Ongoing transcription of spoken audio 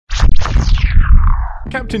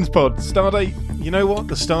Captain's Pod, Stardate. You know what?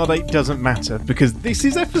 The Stardate doesn't matter because this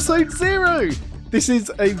is episode 0. This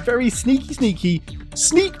is a very sneaky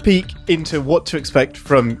sneak peek into what to expect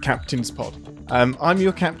from Captain's Pod. I'm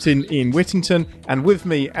your captain, Ian Whittington, and with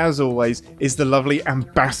me, as always, is the lovely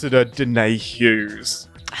Ambassador Danae Hughes.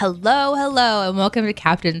 Hello, and welcome to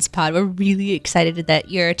Captain's Pod. We're really excited that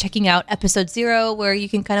you're checking out episode 0, where you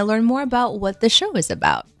can kind of learn more about what the show is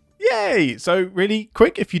about. Yay! So really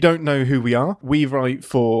quick, if you don't know who we are, we write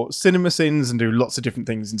for CinemaSins and do lots of different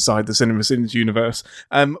things inside the CinemaSins universe.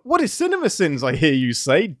 What is CinemaSins, I hear you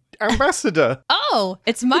say, Ambassador? Oh,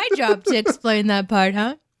 it's my job to explain that part,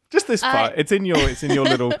 huh? Just this part. It's in your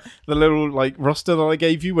little like roster that I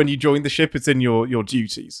gave you when you joined the ship. It's in your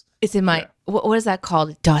duties. It's in my what is that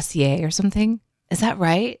called? Dossier or something? Is that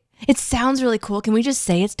right? It sounds really cool. Can we just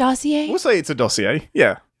say it's dossier? We'll say it's a dossier.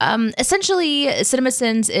 Yeah. Essentially,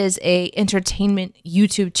 CinemaSins is a entertainment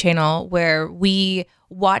YouTube channel where we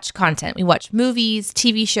watch content. We watch movies,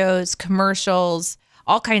 TV shows, commercials,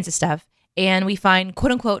 all kinds of stuff, and we find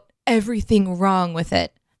quote unquote everything wrong with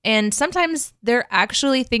it. And sometimes there are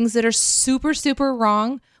actually things that are super, super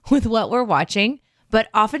wrong with what we're watching. But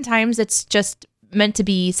oftentimes it's just meant to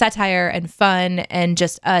be satire and fun and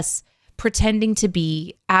just us pretending to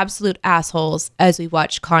be absolute assholes as we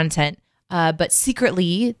watch content. But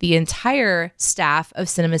secretly, the entire staff of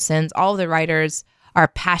CinemaSins, all of the writers, are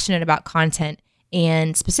passionate about content.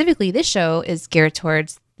 And specifically, this show is geared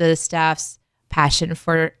towards the staff's passion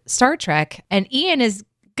for Star Trek. And Ian is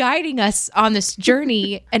guiding us on this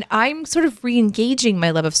journey, and I'm sort of re-engaging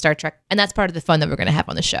my love of Star Trek, and that's part of the fun that we're going to have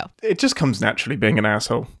on the show. It just comes naturally being an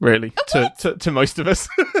asshole, really, to most of us.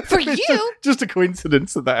 For you? Just a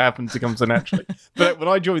coincidence that happens to come so naturally. But when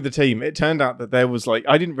I joined the team, it turned out that there was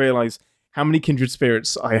I didn't realise how many kindred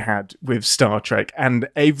spirits I had with Star Trek, and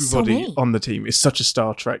everybody on the team is such a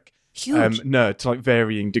Star Trek nerd to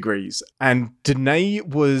varying degrees. And Danae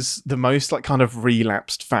was the most kind of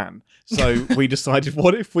relapsed fan. So we decided,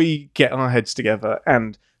 what if we get our heads together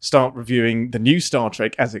and start reviewing the new Star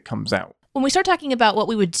Trek as it comes out? When we start talking about what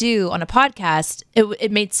we would do on a podcast,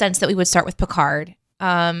 it made sense that we would start with Picard.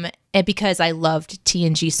 And because I loved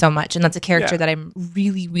TNG so much, and that's a character that I'm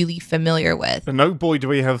really, really familiar with. And oh boy, do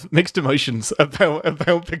we have mixed emotions about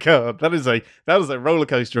Picard. That was a roller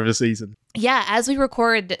coaster of a season. Yeah, as we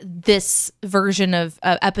record this version of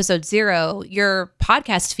episode 0, your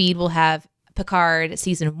podcast feed will have Picard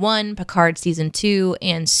season 1, Picard season 2,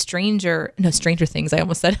 and Stranger Things. I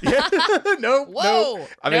almost said. No.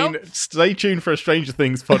 I mean, stay tuned for a Stranger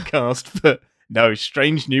Things podcast, but no,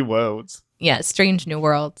 Strange New Worlds. Yeah, Strange New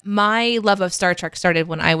Worlds. My love of Star Trek started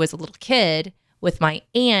when I was a little kid with my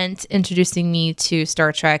aunt introducing me to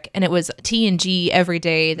Star Trek, and it was TNG every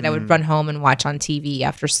day that I would run home and watch on TV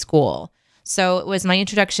after school. So it was my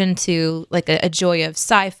introduction to a joy of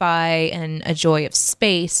sci-fi and a joy of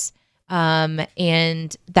space.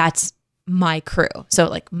 And that's my crew.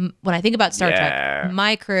 So when I think about Star Trek,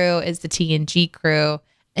 my crew is the TNG crew.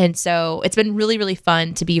 And so it's been really, really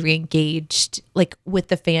fun to be re-engaged with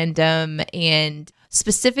the fandom, and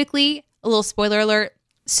specifically, a little spoiler alert,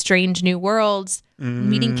 Strange New Worlds,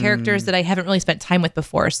 meeting characters that I haven't really spent time with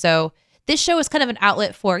before. So this show is kind of an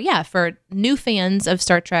outlet for new fans of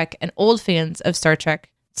Star Trek and old fans of Star Trek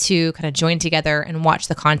to kind of join together and watch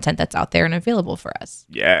the content that's out there and available for us.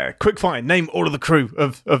 Yeah, quick fire. Name all of the crew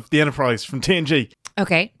of the Enterprise from TNG.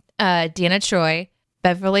 Okay. Deanna Troi,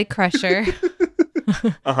 Beverly Crusher.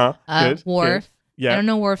 Good. Worf. Good. Yeah. I don't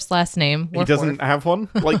know Worf's last name. He doesn't have one?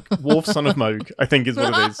 Worf, son of Moog, I think is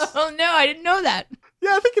what it is. Oh, no, I didn't know that.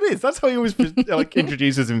 Yeah, I think it is. That's how he always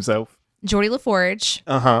introduces himself. Geordi LaForge.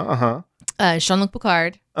 Jean-Luc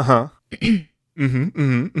Picard. How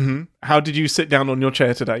did you sit down on your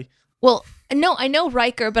chair today? Well, no, I know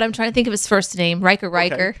Riker, but I'm trying to think of his first name. Riker.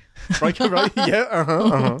 Okay. Riker, right?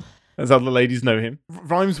 Yeah, That's how the ladies know him.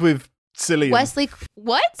 Rhymes with Cillian. Wesley,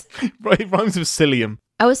 what? Right, rhymes with Cillian.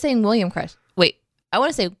 I was saying William Crush. Wait, I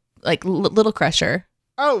want to say Little Crusher.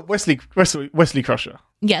 Oh, Wesley Crusher.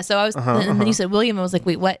 Yeah, so I was, and then you said William, I was like,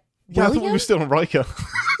 wait, what? Yeah, William? I thought we were still on Riker.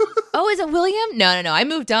 Oh, is it William? No, I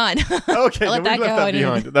moved on. Okay, I we left that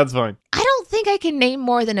behind. That's fine. I don't think I can name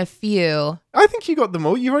more than a few. I think you got them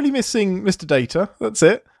all. You're only missing Mr. Data. That's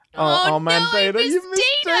it. Our man Data. You missed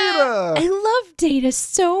Data. I love Data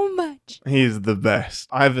so much. He's the best.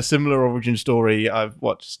 I have a similar origin story. I've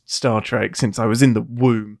watched Star Trek since I was in the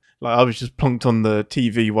womb. I was just plonked on the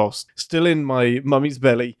TV whilst still in my mummy's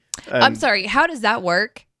belly. I'm sorry, how does that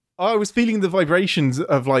work? I was feeling the vibrations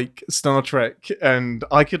of Star Trek, and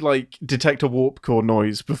I could detect a warp core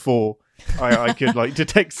noise before I could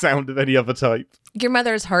detect sound of any other type. Your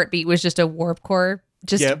mother's heartbeat was just a warp core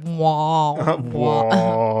Just wah,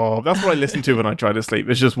 wah. That's what I listen to when I try to sleep.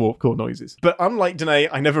 It's just warp core noises. But unlike Danae,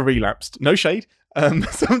 I never relapsed. No shade.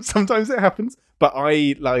 Sometimes it happens, but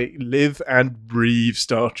I live and breathe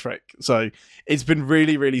Star Trek. So it's been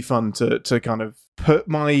really, really fun to kind of put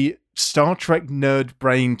my Star Trek nerd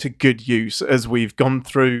brain to good use as we've gone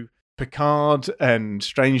through Picard and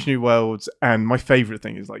Strange New Worlds. And my favorite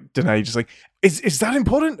thing is Danae just is that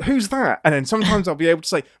important? Who's that? And then sometimes I'll be able to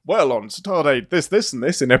say, well, on Stardate, this and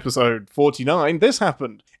this in episode 49, this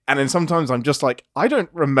happened. And then sometimes I'm just I don't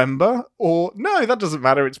remember, or no, that doesn't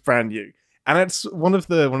matter, it's brand new. And it's one of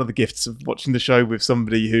the gifts of watching the show with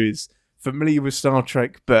somebody who is familiar with Star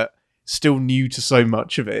Trek but still new to so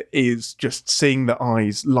much of it, is just seeing the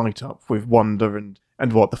eyes light up with wonder and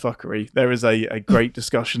what the fuckery. There is a great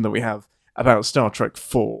discussion that we have about Star Trek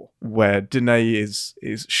 4, where Danae is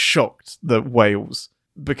shocked that whales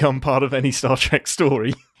become part of any Star Trek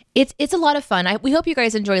story. It's a lot of fun. We hope you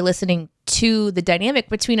guys enjoy listening to the dynamic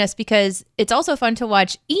between us, because it's also fun to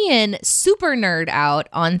watch Ian super nerd out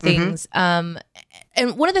on things. And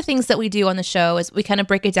one of the things that we do on the show is we kind of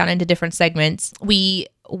break it down into different segments. We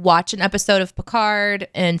watch an episode of Picard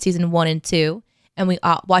in season 1 and 2, and we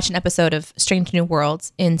watch an episode of Strange New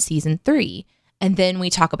Worlds in season 3. And then we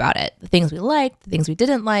talk about it, the things we liked, the things we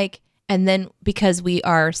didn't like. And then because we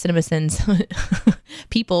are CinemaSins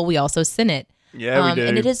people, we also sin it. Yeah, we do.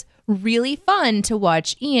 And it is really fun to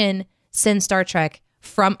watch Ian sin Star Trek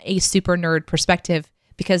from a super nerd perspective,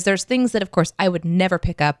 because there's things that, of course, I would never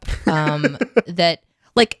pick up that,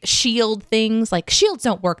 shield things. Shields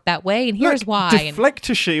don't work that way, and here's why.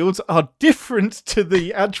 Deflector shields are different to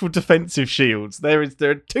the actual defensive shields. There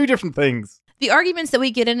are two different things. The arguments that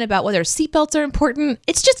we get in about whether seatbelts are important,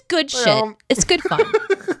 it's just good shit. It's good fun.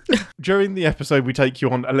 During the episode, we take you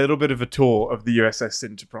on a little bit of a tour of the USS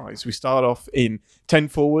Enterprise. We start off in 10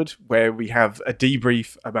 Forward, where we have a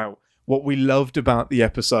debrief about what we loved about the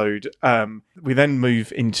episode. We then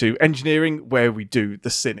move into engineering, where we do the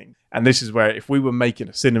sinning. And this is where, if we were making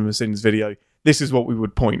a CinemaSins video, this is what we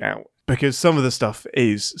would point out. Because some of the stuff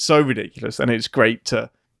is so ridiculous, and it's great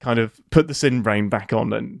to kind of put the sin brain back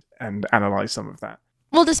on and analyze some of that.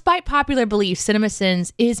 Well, despite popular belief,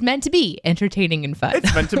 CinemaSins is meant to be entertaining and fun.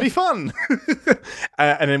 It's meant to be fun.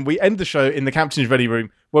 And then we end the show in the Captain's Ready Room,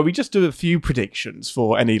 where we just do a few predictions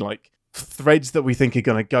for any threads that we think are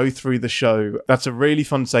going to go through the show. That's a really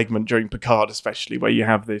fun segment during Picard, especially, where you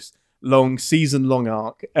have this season-long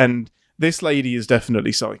arc. And this lady is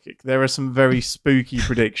definitely psychic. There are some very spooky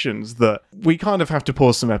predictions that we kind of have to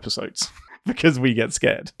pause some episodes because we get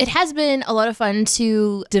scared. It has been a lot of fun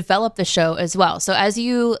to develop the show as well. So as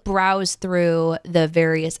you browse through the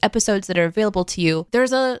various episodes that are available to you,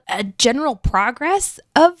 there's a general progress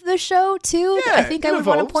of the show too. Yeah, I think I would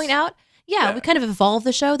want to point out. Yeah, we kind of evolve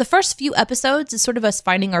the show. The first few episodes is sort of us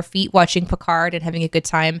finding our feet, watching Picard and having a good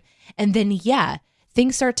time. And then,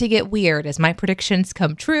 things start to get weird as my predictions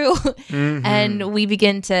come true. And we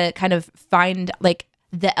begin to kind of find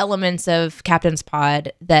the elements of Captain's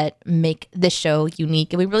Pod that make this show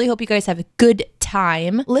unique. And we really hope you guys have a good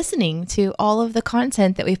time listening to all of the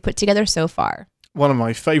content that we've put together so far. One of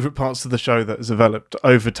my favourite parts of the show that has developed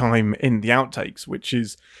over time in the outtakes, which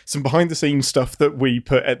is some behind-the-scenes stuff that we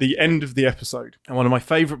put at the end of the episode. And one of my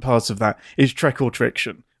favourite parts of that is Trek or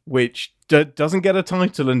Triction, which doesn't get a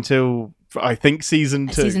title until, I think, season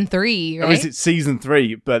 2. Season 3, right? Or is it season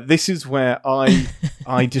 3? But this is where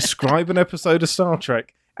I describe an episode of Star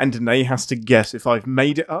Trek, and Danae has to guess if I've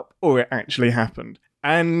made it up or it actually happened.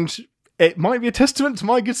 And it might be a testament to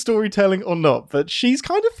my good storytelling or not, but she's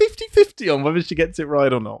kind of 50-50 on whether she gets it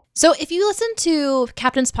right or not. So if you listen to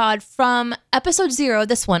Captain's Pod from episode 0,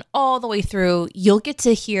 this one, all the way through, you'll get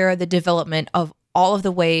to hear the development of all of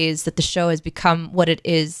the ways that the show has become what it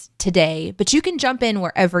is today, but you can jump in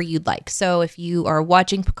wherever you'd like. So if you are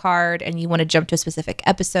watching Picard and you want to jump to a specific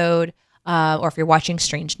episode, or if you're watching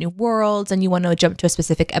Strange New Worlds and you want to jump to a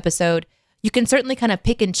specific episode, you can certainly kind of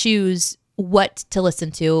pick and choose what to listen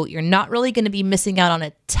to. You're not really going to be missing out on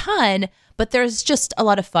a ton, but there's just a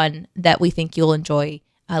lot of fun that we think you'll enjoy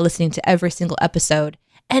listening to every single episode.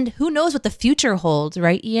 And who knows what the future holds,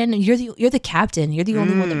 right, Ian? You're the captain. You're the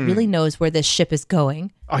only one that really knows where this ship is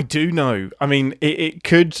going. I do know. I mean, it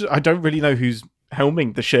could. I don't really know who's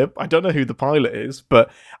helming the ship. I don't know who the pilot is, but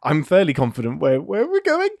I'm fairly confident where we're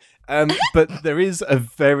going. But there's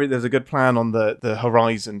a good plan on the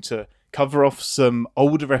horizon to cover off some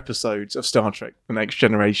older episodes of Star Trek, The Next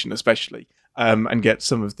Generation especially, and get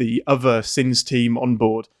some of the other Sins team on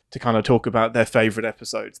board to kind of talk about their favourite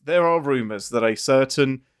episodes. There are rumours that a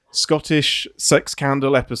certain Scottish sex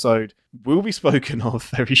candle episode will be spoken of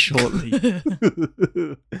very shortly.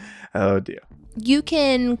 Oh dear. You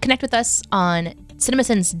can connect with us on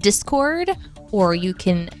CinemaSins Discord, or you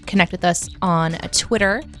can connect with us on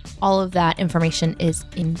Twitter. All of that information is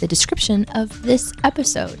in the description of this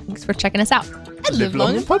episode. Thanks for checking us out. And live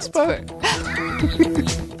long and prosper.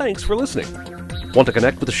 Thanks for listening. Want to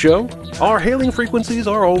connect with the show? Our hailing frequencies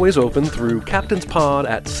are always open through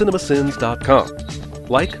captainspod@cinemasins.com.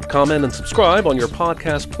 Like, comment, and subscribe on your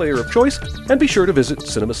podcast player of choice, and be sure to visit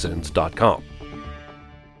cinemasins.com.